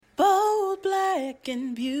black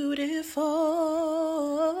and beautiful.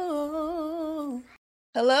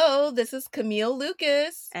 Hello, this is Camille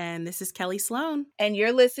Lucas. And this is Kelly Sloan. And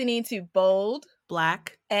you're listening to Bold,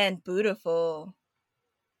 Black, and Beautiful.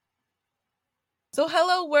 So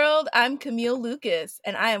hello world, I'm Camille Lucas,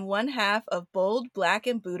 and I am one half of Bold, Black,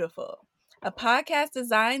 and Beautiful, a podcast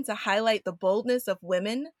designed to highlight the boldness of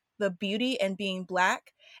women, the beauty in being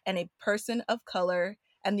Black, and a person of color,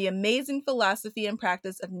 and the amazing philosophy and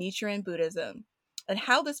practice of Nichiren Buddhism, and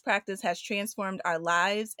how this practice has transformed our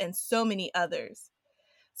lives and so many others.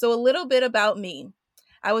 So a little bit about me.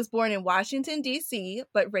 I was born in Washington, D.C.,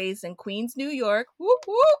 but raised in Queens, New York. Whoop,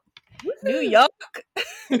 whoop. New York.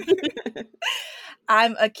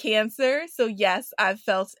 I'm a Cancer, so yes, I've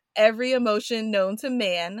felt every emotion known to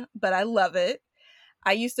man, but I love it.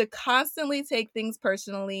 I used to constantly take things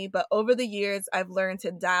personally, but over the years, I've learned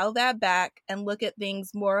to dial that back and look at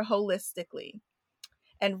things more holistically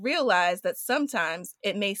and realize that sometimes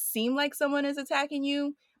it may seem like someone is attacking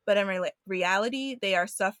you, but in reality, they are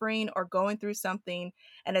suffering or going through something,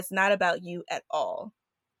 and it's not about you at all.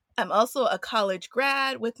 I'm also a college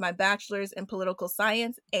grad with my bachelor's in political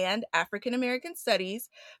science and African American studies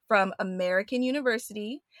from American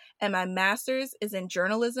University, and my master's is in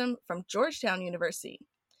journalism from Georgetown University.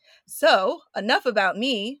 So, enough about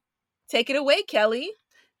me. Take it away, Kelly.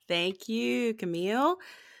 Thank you, Camille.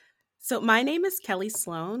 So my name is Kelly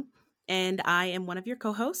Sloan, and I am one of your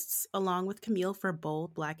co-hosts, along with Camille for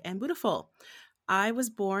Bold, Black, and Beautiful. I was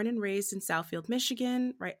born and raised in Southfield,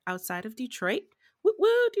 Michigan, right outside of Detroit. Woo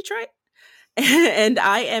woo, Detroit. And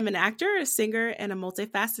I am an actor, a singer, and a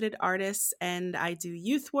multifaceted artist, and I do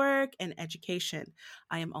youth work and education.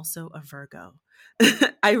 I am also a Virgo.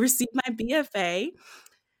 I received my BFA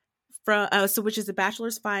from which is a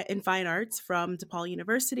bachelor's in fine arts from DePaul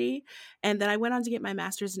University, and then I went on to get my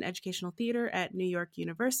master's in educational theater at New York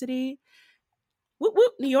University. Whoop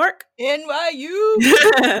whoop, New York.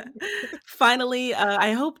 NYU. Finally,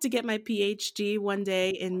 I hope to get my PhD one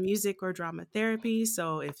day in music or drama therapy.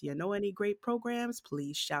 So if you know any great programs,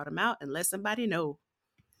 please shout them out and let somebody know.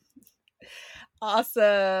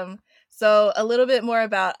 Awesome. So a little bit more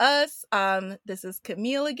about us. This is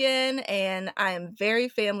Camille again, and I am very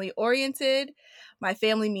family oriented. My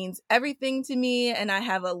family means everything to me, and I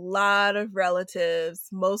have a lot of relatives.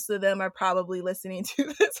 Most of them are probably listening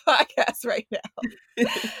to this podcast right now.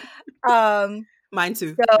 Mine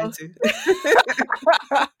too.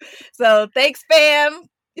 So thanks, fam.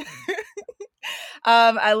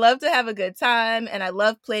 I love to have a good time, and I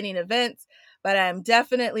love planning events, but I'm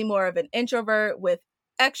definitely more of an introvert with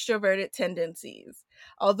extroverted tendencies.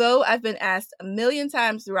 Although I've been asked a million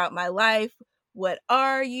times throughout my life, what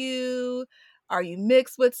are you? Are you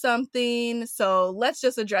mixed with something? So let's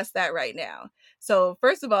just address that right now. So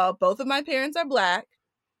first of all, both of my parents are Black.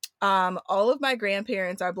 All of my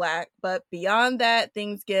grandparents are Black, but beyond that,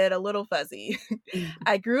 things get a little fuzzy.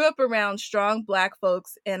 I grew up around strong Black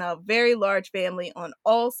folks in a very large family on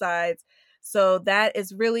all sides. So that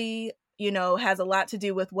is really, has a lot to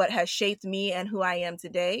do with what has shaped me and who I am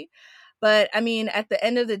today. But I mean, at the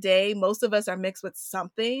end of the day, most of us are mixed with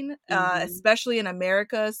something, especially in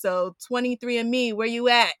America. So 23andMe, where you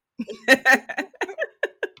at?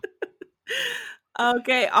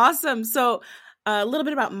 Okay, awesome. So a little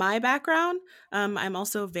bit about my background. I'm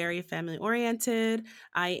also very family oriented.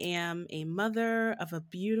 I am a mother of a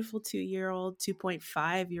beautiful 2-year-old,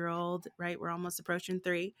 2.5-year-old, right? We're almost approaching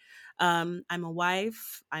 3. I'm a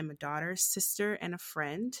wife, I'm a daughter, sister, and a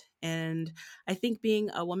friend. And I think being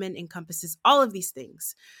a woman encompasses all of these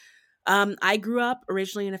things. I grew up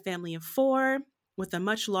originally in a family of 4, with a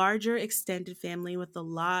much larger extended family with a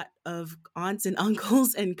lot of aunts and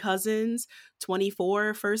uncles and cousins,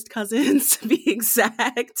 24 first cousins to be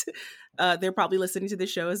exact. They're probably listening to the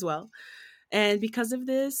show as well. And because of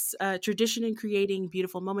this, tradition in creating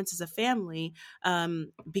beautiful moments as a family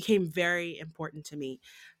became very important to me.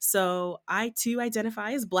 So I too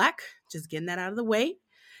identify as Black, just getting that out of the way.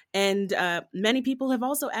 And many people have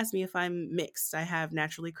also asked me if I'm mixed. I have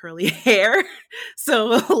naturally curly hair.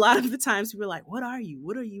 So a lot of the times people are like, what are you?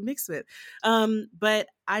 What are you mixed with? But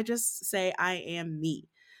I just say I am me.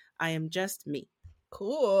 I am just me.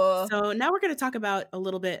 Cool. So now we're going to talk about a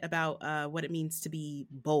little bit about what it means to be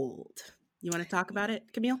bold. You want to talk about it,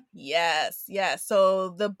 Camille? Yes. So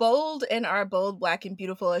the bold in our Bold, Black, and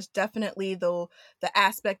Beautiful is definitely the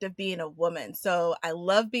aspect of being a woman. So I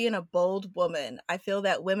love being a bold woman. I feel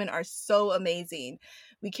that women are so amazing.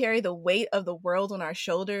 We carry the weight of the world on our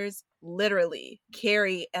shoulders, literally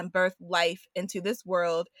carry and birth life into this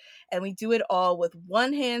world. And we do it all with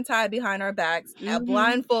one hand tied behind our backs, a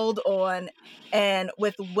blindfold on, and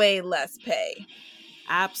with way less pay.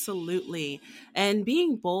 Absolutely. And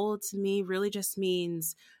being bold to me really just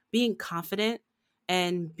means being confident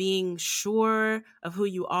and being sure of who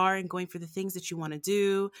you are and going for the things that you want to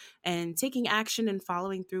do and taking action and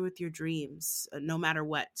following through with your dreams, no matter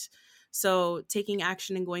what. So, taking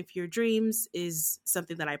action and going for your dreams is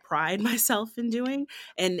something that I pride myself in doing.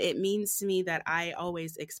 And it means to me that I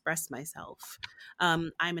always express myself.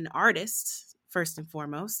 I'm an artist, first and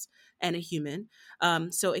foremost, and a human.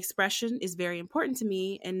 So expression is very important to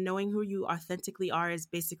me, and knowing who you authentically are is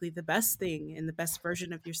basically the best thing and the best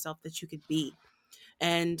version of yourself that you could be.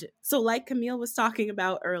 And so, like Camille was talking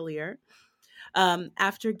about earlier,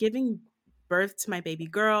 after giving birth to my baby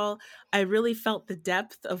girl, I really felt the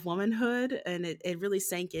depth of womanhood, and it really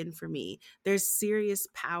sank in for me. There's serious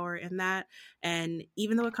power in that. And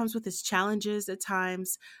even though it comes with its challenges at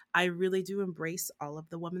times, I really do embrace all of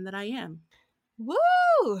the woman that I am. Woo!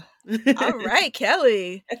 All right,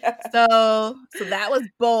 Kelly. So that was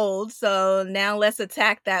bold. So now let's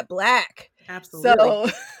attack that black.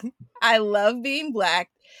 Absolutely. So I love being black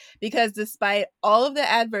because despite all of the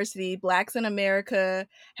adversity blacks in America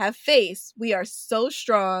have faced, we are so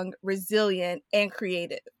strong, resilient, and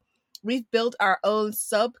creative. We've built our own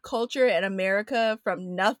subculture in America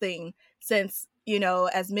from nothing since,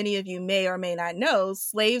 as many of you may or may not know,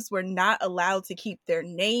 slaves were not allowed to keep their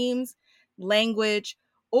names, language,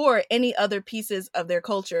 or any other pieces of their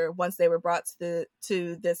culture once they were brought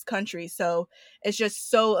to this country. So it's just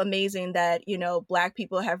so amazing that, black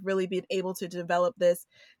people have really been able to develop this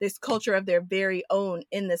culture of their very own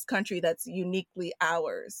in this country that's uniquely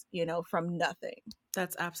ours, from nothing.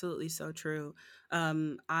 That's absolutely so true.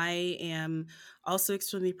 I am also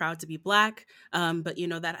extremely proud to be Black, but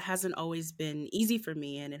that hasn't always been easy for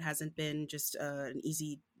me, and it hasn't been just an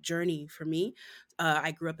easy journey for me.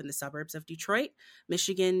 I grew up in the suburbs of Detroit,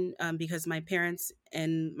 Michigan, because my parents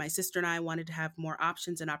and my sister and I wanted to have more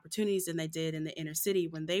options and opportunities than they did in the inner city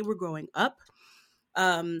when they were growing up.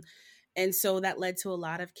 And so that led to a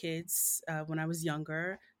lot of kids when I was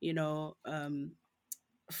younger,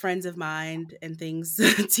 friends of mine and things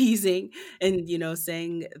teasing and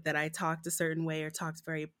saying that I talked a certain way or talked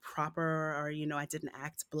very proper, or I didn't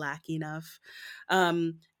act black enough.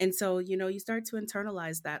 And so you start to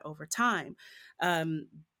internalize that over time.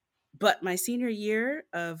 But my senior year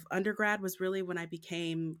of undergrad was really when I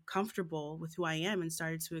became comfortable with who I am and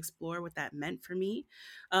started to explore what that meant for me.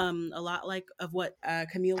 A lot like of what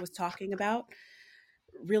Camille was talking about.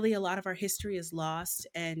 Really, a lot of our history is lost,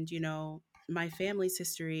 and my family's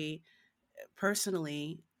history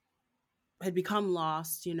personally had become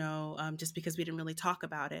lost, just because we didn't really talk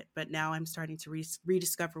about it. But now I'm starting to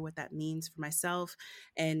rediscover what that means for myself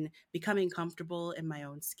and becoming comfortable in my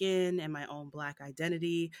own skin and my own Black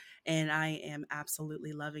identity. And I am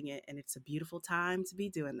absolutely loving it. And it's a beautiful time to be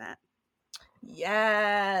doing that.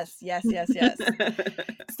 Yes, yes, yes, yes.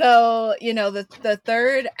 So, the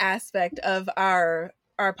third aspect of our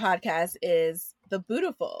podcast is the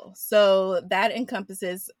Buddhaful. So that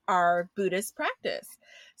encompasses our Buddhist practice.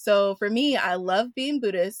 So for me, I love being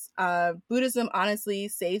Buddhist. Buddhism honestly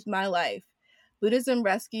saved my life. Buddhism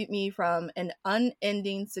rescued me from an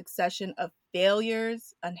unending succession of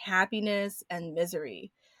failures, unhappiness, and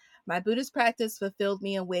misery. My Buddhist practice fulfilled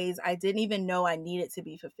me in ways I didn't even know I needed to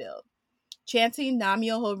be fulfilled. Chanting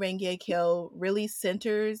Nam-myoho Renge Kyo really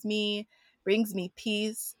centers me, brings me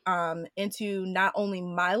peace into not only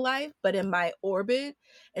my life, but in my orbit.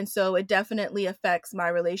 And so it definitely affects my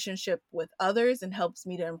relationship with others and helps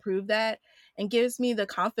me to improve that and gives me the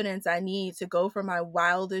confidence I need to go for my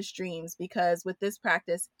wildest dreams, because with this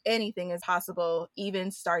practice, anything is possible, even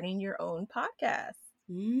starting your own podcast.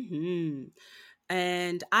 Mm-hmm.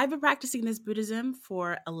 And I've been practicing this Buddhism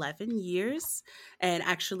for 11 years. And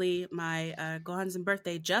actually, my Gohanzen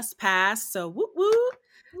birthday just passed. So, whoop whoop,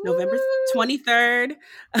 November 23rd.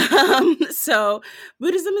 So,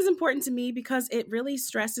 Buddhism is important to me because it really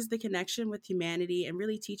stresses the connection with humanity and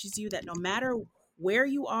really teaches you that no matter where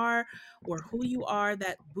you are or who you are,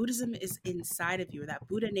 that Buddhism is inside of you, that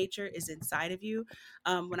Buddha nature is inside of you.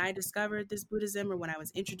 When I discovered this Buddhism, or when I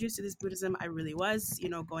was introduced to this Buddhism, I really was,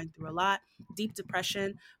 going through a lot, deep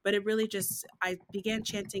depression, but it really just, I began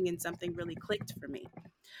chanting and something really clicked for me.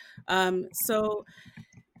 So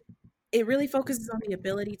it really focuses on the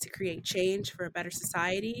ability to create change for a better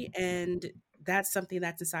society. And that's something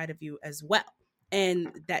that's inside of you as well.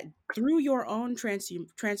 And that through your own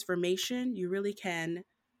transformation, you really can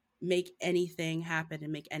make anything happen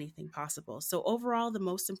and make anything possible. So overall, the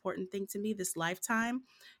most important thing to me this lifetime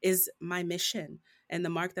is my mission and the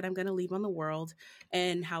mark that I'm going to leave on the world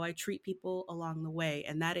and how I treat people along the way.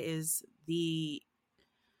 And that is the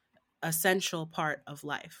essential part of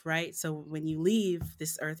life, right? So when you leave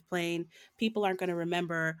this earth plane, people aren't going to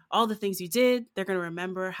remember all the things you did. They're going to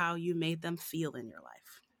remember how you made them feel in your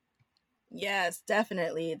life. Yes,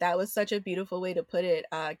 definitely. That was such a beautiful way to put it,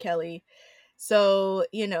 Kelly. So,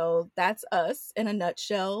 that's us in a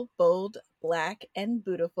nutshell: bold, black, and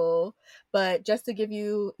beautiful. But just to give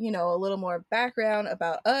you, a little more background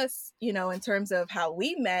about us, in terms of how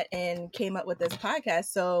we met and came up with this podcast.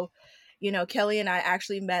 So, Kelly and I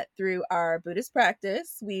actually met through our Buddhist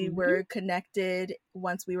practice. We were connected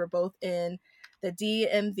once we were both in the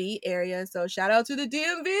DMV area. So, shout out to the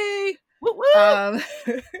DMV. Woo woo!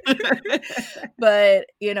 But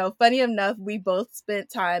funny enough, we both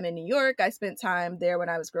spent time in New York. I spent time there when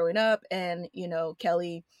I was growing up, and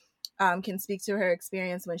Kelly can speak to her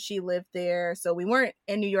experience when she lived there. So we weren't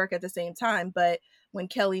in New York at the same time, but when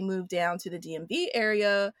Kelly moved down to the DMV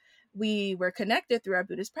area, we were connected through our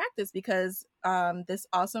Buddhist practice, because this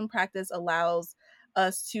awesome practice allows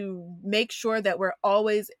us to make sure that we're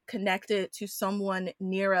always connected to someone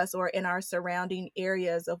near us or in our surrounding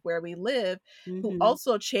areas of where we live who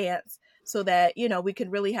also chants, so that we can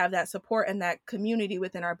really have that support and that community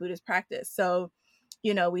within our Buddhist practice. So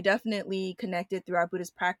we definitely connected through our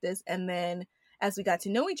Buddhist practice, and then as we got to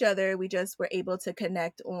know each other, we just were able to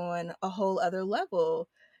connect on a whole other level,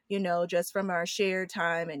 just from our shared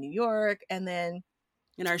time in New York, and then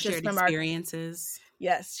in our shared experiences.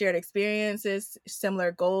 Yes, shared experiences,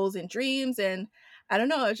 similar goals and dreams. And I don't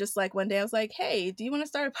know, it's just like one day I was like, hey, do you want to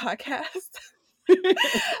start a podcast?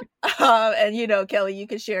 And Kelly, you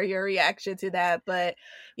can share your reaction to that. But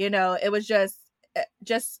it was just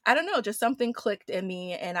I don't know, just something clicked in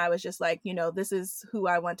me, and I was just like, this is who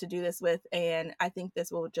I want to do this with, and I think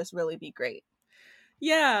this will just really be great.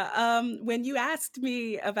 Yeah. When you asked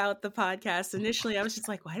me about the podcast initially, I was just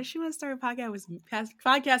like, why does she want to start a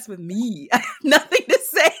podcast with me? I have nothing to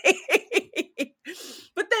say.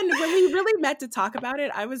 But then when we really met to talk about it,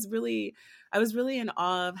 I was really in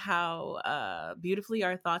awe of how beautifully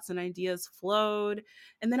our thoughts and ideas flowed.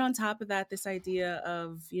 And then on top of that, this idea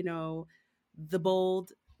of, the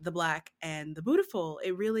bold, the black, and the beautiful,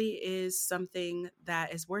 it really is something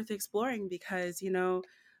that is worth exploring, because,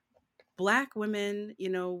 Black women,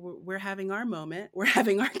 we're having our moment, we're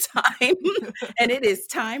having our time, and it is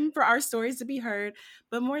time for our stories to be heard.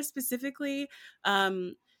 But more specifically,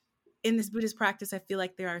 in this Buddhist practice, I feel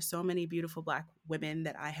like there are so many beautiful Black women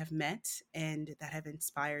that I have met and that have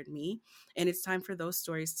inspired me. And it's time for those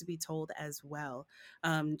stories to be told as well.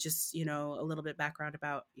 Just, a little bit background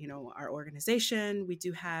about, our organization. We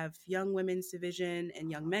do have Young Women's Division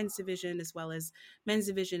and Young Men's Division, as well as Men's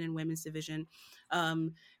Division and Women's Division.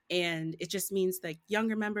 And it just means like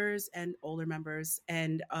younger members and older members.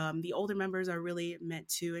 And the older members are really meant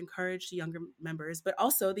to encourage the younger members, but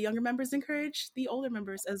also the younger members encourage the older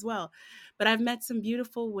members as well. But I've met some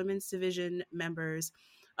beautiful Women's Division members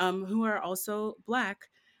who are also Black,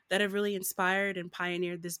 that have really inspired and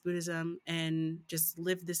pioneered this Buddhism and just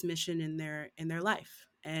lived this mission in their life.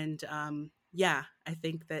 And I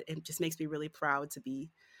think that it just makes me really proud to be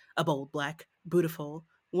a bold, Black, beautiful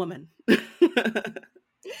woman.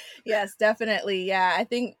 Yes, definitely. Yeah, I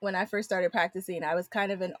think when I first started practicing, I was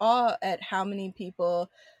kind of in awe at how many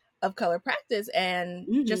people of color practice,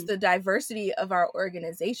 and just the diversity of our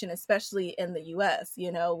organization, especially in the US.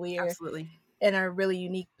 We're absolutely in a really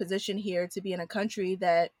unique position here to be in a country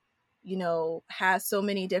that, has so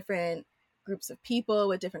many different groups of people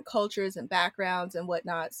with different cultures and backgrounds and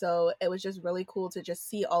whatnot. So it was just really cool to just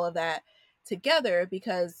see all of that together,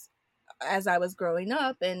 because as I was growing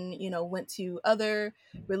up and, went to other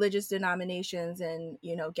religious denominations and,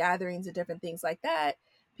 gatherings and different things like that,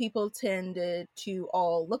 people tended to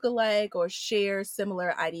all look alike or share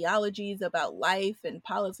similar ideologies about life and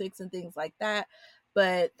politics and things like that.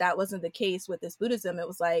 But that wasn't the case with this Buddhism. It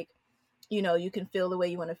was like, you can feel the way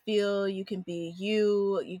you want to feel. You can be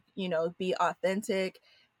you, be authentic,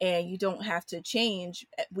 and you don't have to change.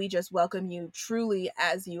 We just welcome you truly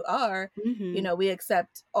as you are. We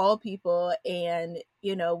accept all people, and,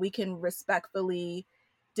 we can respectfully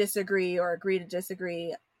disagree or agree to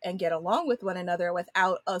disagree and get along with one another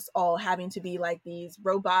without us all having to be like these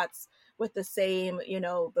robots with the same,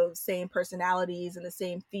 those same personalities and the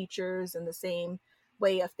same features and the same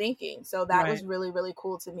way of thinking. So that was really, really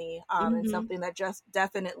cool to me, and something that just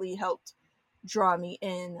definitely helped draw me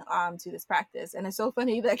in to this practice. And it's so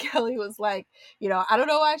funny that Kelly was like, I don't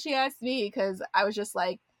know why she asked me, because I was just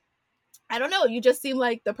like, I don't know, you just seem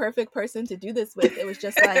like the perfect person to do this with. It was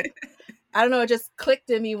just like I don't know, it just clicked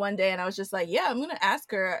in me one day, and I was just like, yeah, I'm gonna ask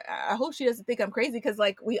her. I hope she doesn't think I'm crazy, because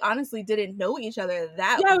like we honestly didn't know each other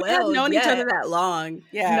that Yeah, we hadn't well known each other yet. that long.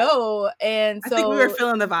 Yeah. No, and I think we were so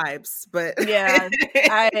feeling the vibes, but yeah,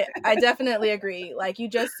 I definitely agree. Like, you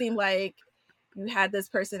just seem like you had this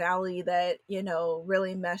personality that, you know,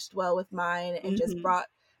 really meshed well with mine, and just Mhm.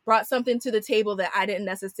 brought something to the table that I didn't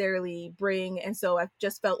necessarily bring. And so I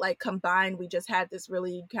just felt like combined we just had this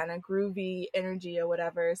really kind of groovy energy or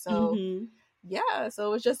whatever. So Mhm. yeah,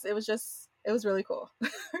 so it was really cool.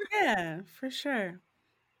 Yeah, for sure.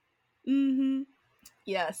 Mhm.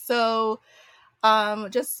 Yeah, so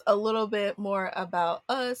just a little bit more about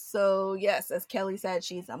us. So yes, as Kelly said,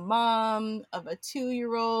 she's a mom of a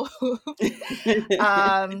 2-year-old.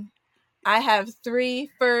 um I have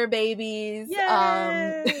 3 fur babies,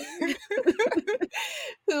 Yay!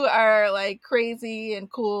 who are like crazy and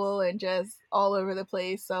cool and just all over the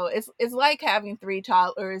place. So it's like having 3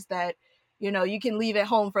 toddlers that, you know, you can leave at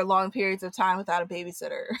home for long periods of time without a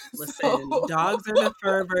babysitter. So Listen, dogs are the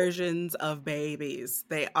fur versions of babies.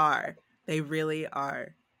 They are. They really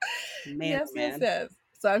are. Man, yes, oh yes, man. yes.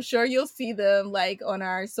 So I'm sure you'll see them like on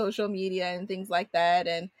our social media and things like that.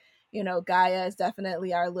 And you know, Gaia is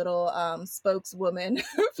definitely our little spokeswoman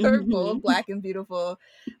for Mhm. Bold, Black, and Beautiful.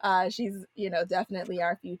 She's, you know, definitely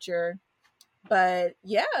our future. But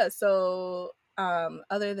yeah, so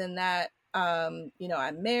other than that, you know,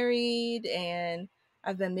 I'm married, and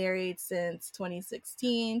I've been married since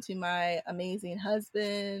 2016 to my amazing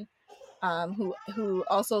husband, who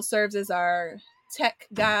also serves as our tech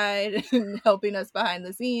guide and helping us behind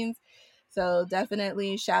the scenes. So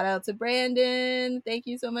definitely shout out to Brandon. Thank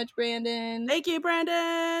you so much, Brandon. Thank you,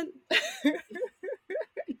 Brandon.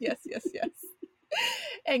 Yes, yes, yes.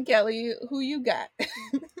 And Kelly, who you got?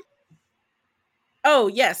 Oh,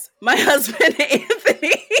 yes, my husband,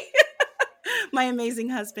 Anthony. My amazing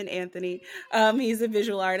husband, Anthony. He's a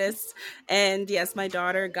visual artist. And yes, my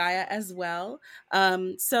daughter, Gaia, as well.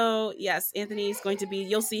 So, yes, Anthony is going to be,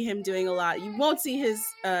 you'll see him doing a lot. You won't see his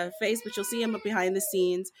face, but you'll see him up behind the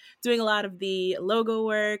scenes doing a lot of the logo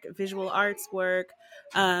work, visual arts work.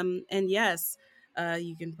 And yes,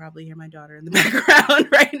 you can probably hear my daughter in the background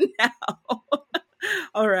right now.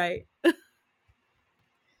 All right.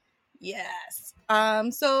 Yes.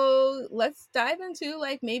 So let's dive into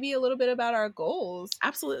like maybe a little bit about our goals.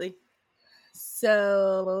 Absolutely.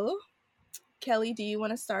 So, Kelly, do you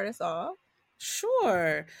want to start us off?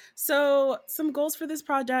 Sure. So, some goals for this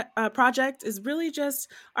project is really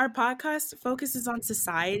just our podcast focuses on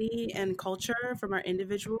society and culture from our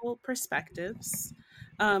individual perspectives.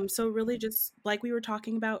 So, really, just like we were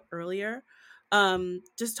talking about earlier,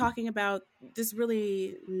 just talking about this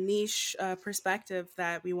really niche perspective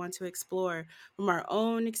that we want to explore from our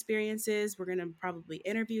own experiences. We're going to probably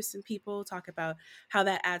interview some people, talk about how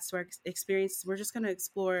that adds to our experiences. We're just going to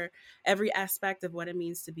explore every aspect of what it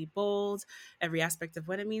means to be bold, every aspect of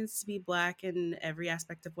what it means to be Black, and every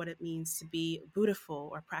aspect of what it means to be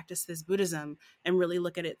Buddhiful or practice this Buddhism, and really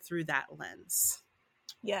look at it through that lens.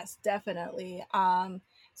 Yes, definitely.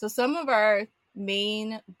 So some of our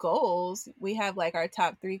main goals, we have like our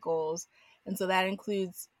top 3 goals. And so that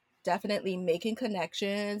includes definitely making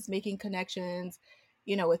connections,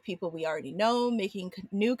 you know, with people we already know, making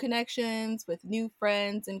new connections with new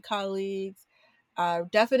friends and colleagues.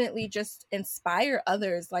 Definitely just inspire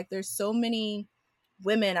others. Like, there's so many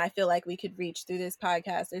women I feel like we could reach through this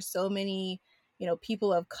podcast. There's so many, you know,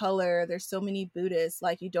 people of color. There's so many Buddhists.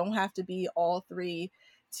 Like, you don't have to be all 3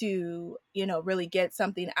 to, you know, really get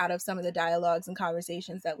something out of some of the dialogues and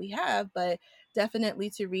conversations that we have, but definitely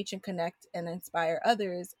to reach and connect and inspire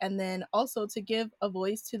others. And then also to give a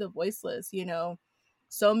voice to the voiceless. You know,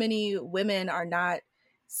 so many women are not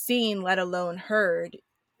seen, let alone heard.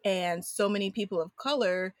 And so many people of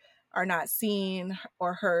color are not seen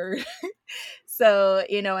or heard. So,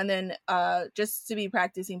 you know, and then just to be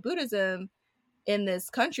practicing Buddhism in this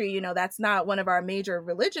country, you know, that's not one of our major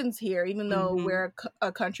religions here, even though Mm-hmm. we're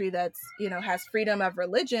a country that's, you know, has freedom of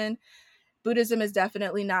religion. Buddhism is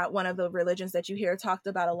definitely not one of the religions that you hear talked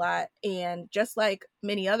about a lot. And just like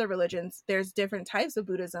many other religions, there's different types of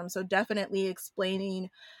Buddhism. So definitely explaining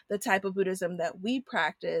the type of Buddhism that we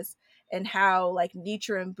practice and how like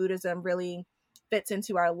Nichiren Buddhism really fits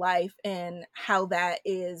into our life, and how that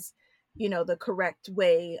is, you know, the correct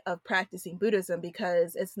way of practicing Buddhism,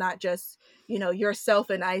 because it's not just, you know,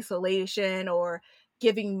 yourself in isolation or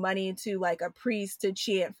giving money to like a priest to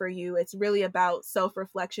chant for you. It's really about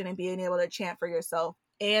self-reflection and being able to chant for yourself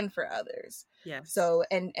and for others. Yes. So,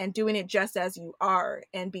 and doing it just as you are,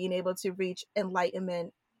 and being able to reach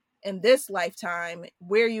enlightenment in this lifetime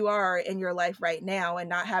where you are in your life right now, and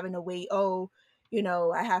not having to wait, oh,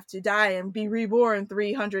 I have to die and be reborn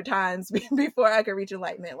 300 times before I can reach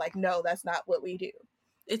enlightenment. Like, no, that's not what we do.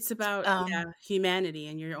 It's about, Um, humanity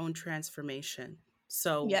and your own transformation.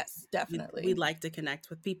 So yes, we'd definitely. like to connect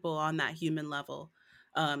with people on that human level,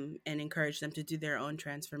 and encourage them to do their own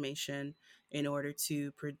transformation in order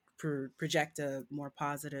to project a more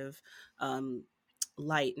positive, um,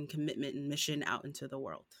 light and commitment and mission out into the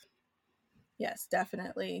world. Yes,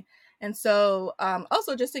 definitely. And so,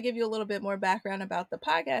 also just to give you a little bit more background about the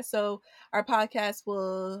podcast. So, our podcast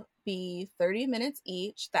will be 30 minutes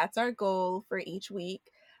each. That's our goal for each week.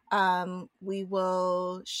 We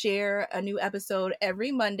will share a new episode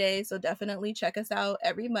every Monday. So, definitely check us out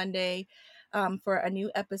every Monday for a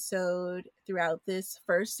new episode throughout this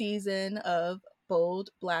first season of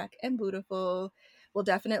Bold, Black, and Beautiful. We'll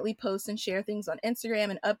definitely post and share things on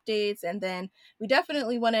Instagram and updates. And then we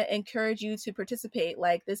definitely want to encourage you to participate.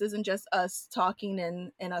 Like, this isn't just us talking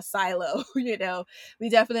in a silo. We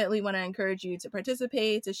definitely want to encourage you to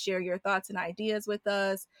participate, to share your thoughts and ideas with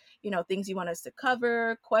us, things you want us to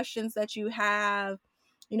cover, questions that you have,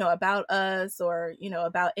 about us, or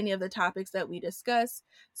about any of the topics that we discuss.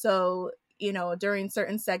 So, during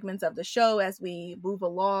certain segments of the show, as we move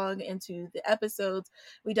along into the episodes,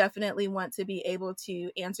 we definitely want to be able to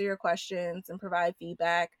answer your questions and provide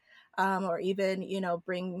feedback, or even,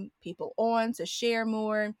 bring people on to share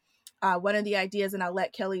more. One of the ideas, and I'll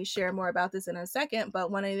let Kelly share more about this in a second, but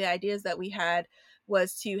one of the ideas that we had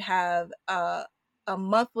was to have a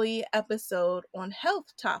monthly episode on health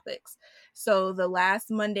topics. So the last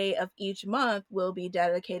Monday of each month, we'll be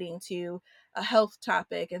dedicating to a health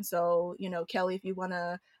topic. And so, Kelly, if you want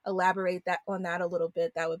to elaborate on that a little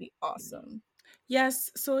bit, that would be awesome.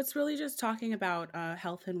 Yes, so it's really just talking about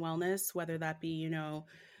health and wellness, whether that be,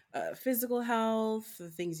 physical health, the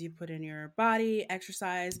things you put in your body,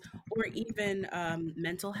 exercise, or even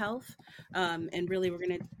mental health. And really, we're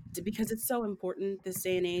going to, because it's so important this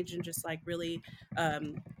day and age, and just like really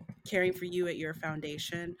caring for you at your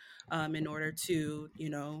foundation, in order to,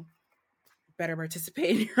 better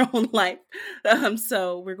participate in your own life.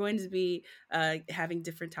 So we're going to be having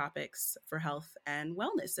different topics for health and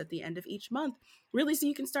wellness at the end of each month, really, so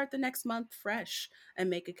you can start the next month fresh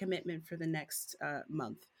and make a commitment for the next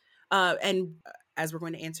month. And as we're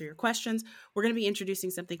going to answer your questions, we're going to be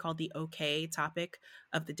introducing something called the OK topic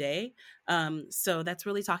of the day. So that's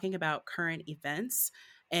really talking about current events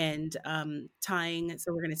and tying.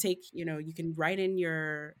 So we're going to take, you can write in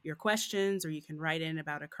your questions, or you can write in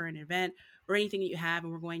about a current event or anything that you have,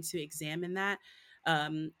 and we're going to examine that,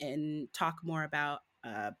 and talk more about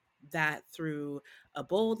that through a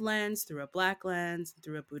bold lens, through a Black lens,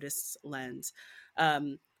 through a Buddhist lens.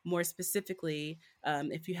 More specifically,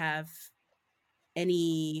 if you have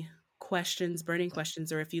any questions, burning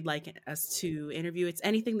questions, or if you'd like us to interview, it's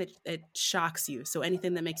anything that shocks you. So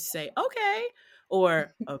anything that makes you say, okay,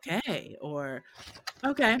 or okay, or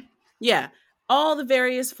okay. Yeah. All the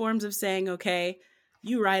various forms of saying okay,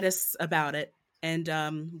 you write us about it, and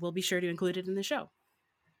we'll be sure to include it in the show.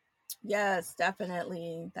 Yes,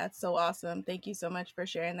 definitely. That's so awesome. Thank you so much for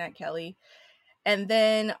sharing that, Kelly. And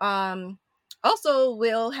then also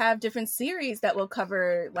we'll have different series that we'll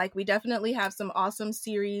cover. Like, we definitely have some awesome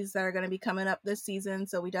series that are going to be coming up this season,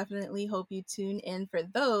 so we definitely hope you tune in for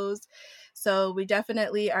those. So we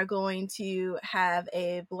definitely are going to have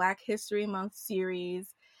a Black History Month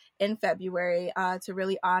series in February to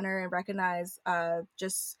really honor and recognize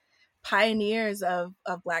just pioneers of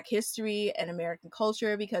Black history and American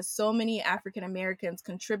culture, because so many African Americans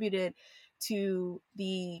contributed to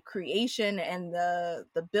the creation and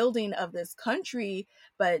the building of this country,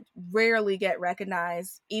 but rarely get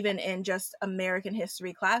recognized even in just American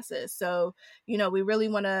history classes. So, we really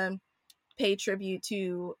want to pay tribute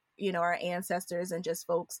to, our ancestors and just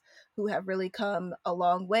folks who have really come a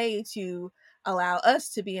long way to allow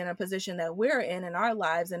us to be in a position that we're in our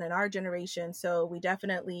lives and in our generation. So we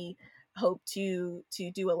definitely hope to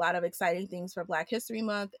do a lot of exciting things for Black History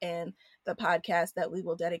Month and the podcast that we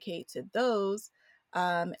will dedicate to those.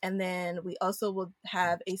 And then we also will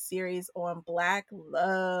have a series on Black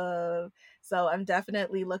love. So I'm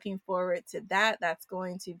definitely looking forward to that. That's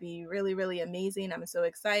going to be really, really amazing. I'm so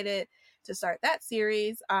excited to start that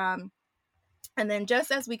series. And then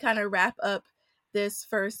just as we kind of wrap up this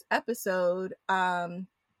first episode, I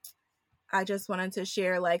just wanted to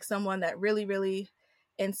share, like, someone that really, really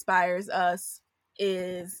inspires us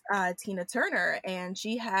is Tina Turner, and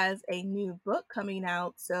she has a new book coming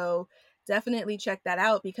out. So definitely check that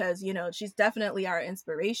out, because, she's definitely our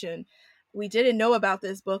inspiration. We didn't know about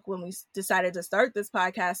this book when we decided to start this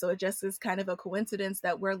podcast, so it just is kind of a coincidence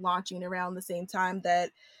that we're launching around the same time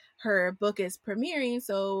that her book is premiering.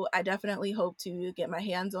 So I definitely hope to get my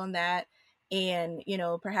hands on that. And, you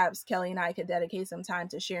know, perhaps Kelly and I could dedicate some time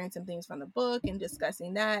to sharing some things from the book and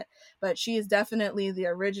discussing that. But she is definitely the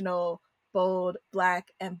original bold, Black,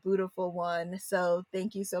 and beautiful one. So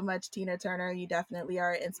thank you so much, Tina Turner. You definitely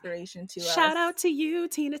are an inspiration to us. Shout out to you,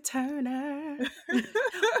 Tina Turner.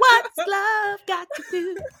 What's love got to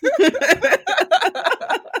do?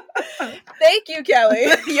 Thank you, Kelly.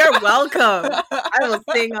 You're welcome. I will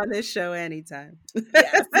sing on this show anytime.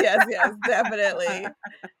 Yes, definitely.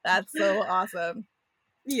 That's so awesome.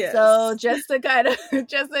 Yes. So just to kind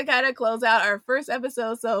of close out our first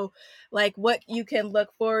episode, so like what you can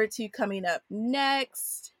look forward to coming up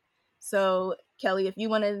next. So Kelly, if you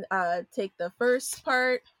want to take the first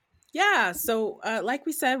part. Yeah. So like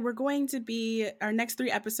we said, we're going to be, our next 3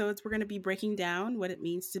 episodes, we're going to be breaking down what it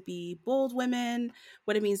means to be bold women,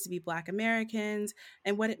 what it means to be Black Americans,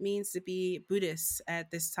 and what it means to be Buddhists at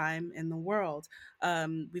this time in the world.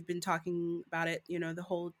 We've been talking about it, you know, the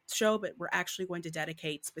whole show, but we're actually going to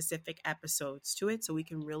dedicate specific episodes to it so we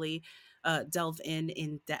can really delve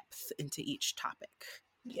in depth into each topic.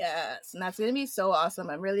 Yes, and that's going to be so awesome.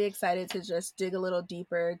 I'm really excited to just dig a little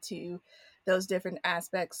deeper to those different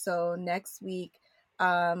aspects. So next week,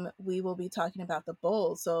 we will be talking about the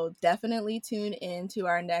bold. So definitely tune in to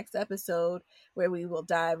our next episode where we will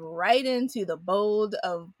dive right into the bold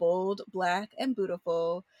of bold, Black, and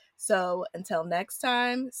beautiful. So until next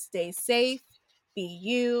time, stay safe, be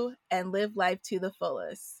you, and live life to the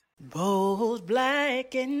fullest. Bold,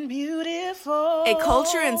 Black, and beautiful. A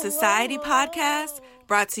Culture and Society podcast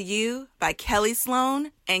brought to you by Kelly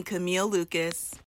Sloan and Camille Lucas.